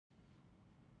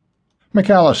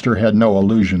McAllister had no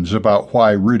illusions about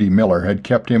why Rudy Miller had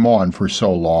kept him on for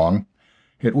so long.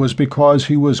 It was because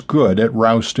he was good at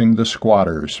rousting the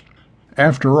squatters.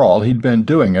 After all, he'd been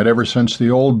doing it ever since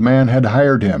the old man had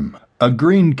hired him, a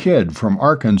green kid from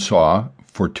Arkansas,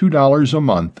 for $2 a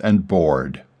month and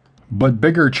board. But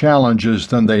bigger challenges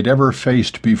than they'd ever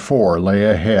faced before lay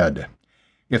ahead.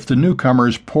 If the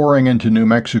newcomers pouring into New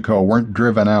Mexico weren't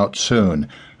driven out soon,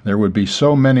 there would be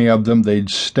so many of them they'd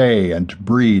stay and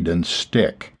breed and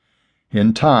stick.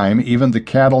 In time, even the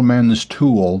cattlemen's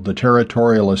tool, the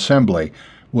Territorial Assembly,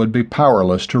 would be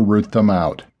powerless to root them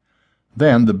out.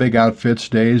 Then the big outfit's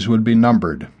days would be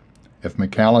numbered. If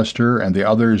McAllister and the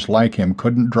others like him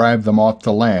couldn't drive them off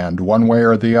the land one way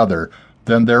or the other,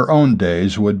 then their own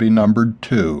days would be numbered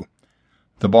too.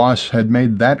 The boss had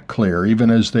made that clear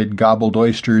even as they'd gobbled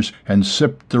oysters and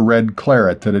sipped the red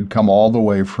claret that had come all the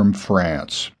way from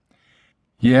France.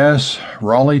 Yes,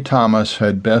 Raleigh Thomas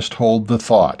had best hold the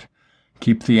thought,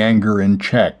 keep the anger in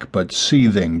check but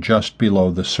seething just below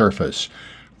the surface,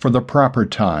 for the proper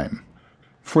time,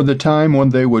 for the time when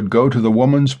they would go to the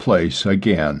woman's place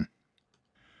again.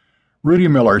 Rudy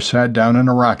Miller sat down in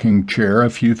a rocking chair a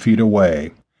few feet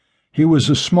away. He was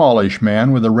a smallish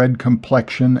man with a red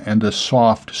complexion and a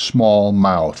soft, small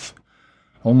mouth.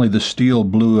 Only the steel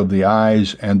blue of the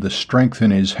eyes and the strength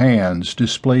in his hands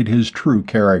displayed his true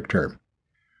character.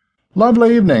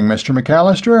 "Lovely evening, Mr.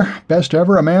 McAllister. Best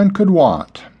ever a man could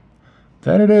want."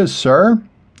 "That it is, sir."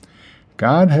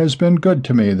 "God has been good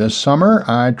to me this summer.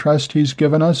 I trust he's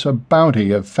given us a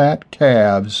bounty of fat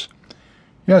calves."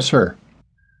 "Yes, sir."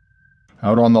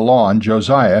 Out on the lawn,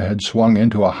 Josiah had swung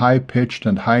into a high-pitched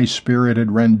and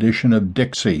high-spirited rendition of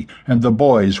Dixie, and the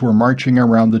boys were marching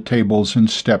around the tables in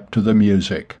step to the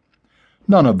music.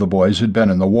 None of the boys had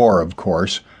been in the war, of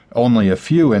course. Only a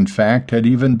few, in fact, had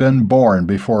even been born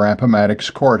before Appomattox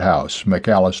Courthouse,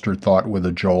 McAllister thought with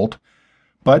a jolt.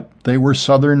 But they were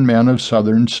Southern men of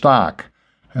Southern stock,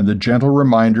 and the gentle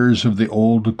reminders of the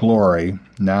old glory,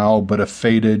 now but a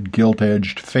faded,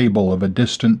 gilt-edged fable of a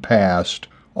distant past,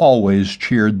 always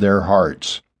cheered their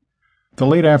hearts. The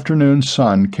late afternoon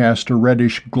sun cast a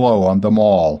reddish glow on them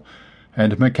all,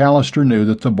 and McAllister knew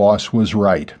that the boss was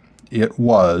right. It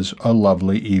was a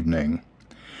lovely evening.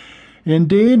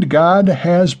 "Indeed, God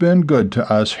has been good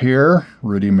to us here,"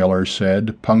 Rudy Miller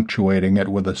said, punctuating it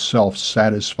with a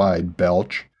self-satisfied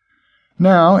belch.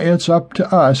 "Now it's up to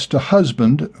us to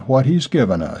husband what he's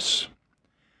given us."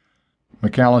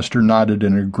 McAllister nodded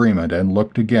in agreement and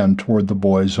looked again toward the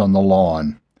boys on the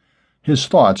lawn. His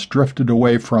thoughts drifted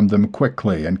away from them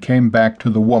quickly and came back to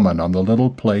the woman on the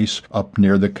little place up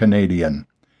near the Canadian,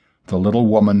 the little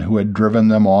woman who had driven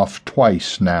them off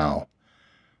twice now.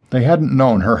 They hadn't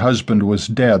known her husband was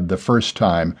dead the first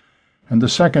time, and the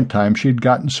second time she'd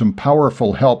gotten some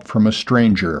powerful help from a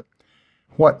stranger.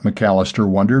 What, McAllister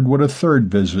wondered, would a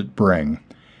third visit bring?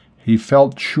 He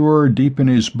felt sure deep in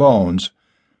his bones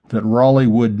that Raleigh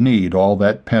would need all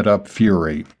that pent-up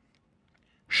fury.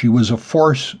 She was a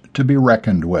force to be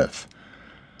reckoned with.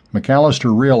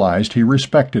 McAllister realized he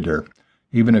respected her,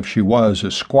 even if she was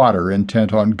a squatter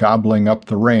intent on gobbling up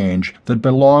the range that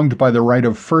belonged by the right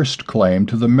of first claim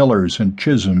to the Millers and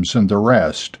Chisholms and the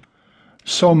rest.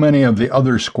 So many of the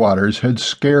other squatters had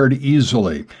scared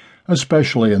easily,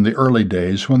 especially in the early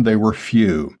days when they were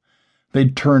few.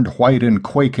 They'd turned white and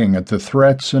quaking at the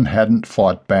threats and hadn't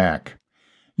fought back.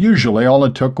 Usually all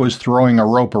it took was throwing a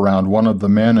rope around one of the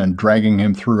men and dragging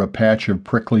him through a patch of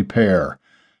prickly pear.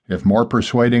 If more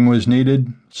persuading was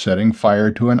needed, setting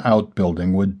fire to an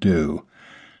outbuilding would do.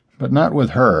 But not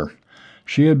with her.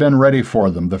 She had been ready for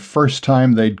them the first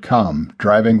time they'd come,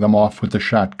 driving them off with the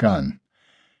shotgun.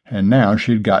 And now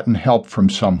she'd gotten help from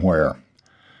somewhere.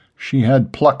 She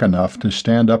had pluck enough to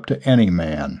stand up to any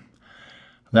man.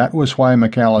 That was why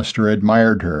McAllister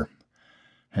admired her.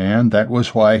 And that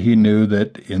was why he knew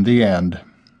that, in the end,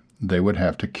 they would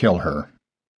have to kill her.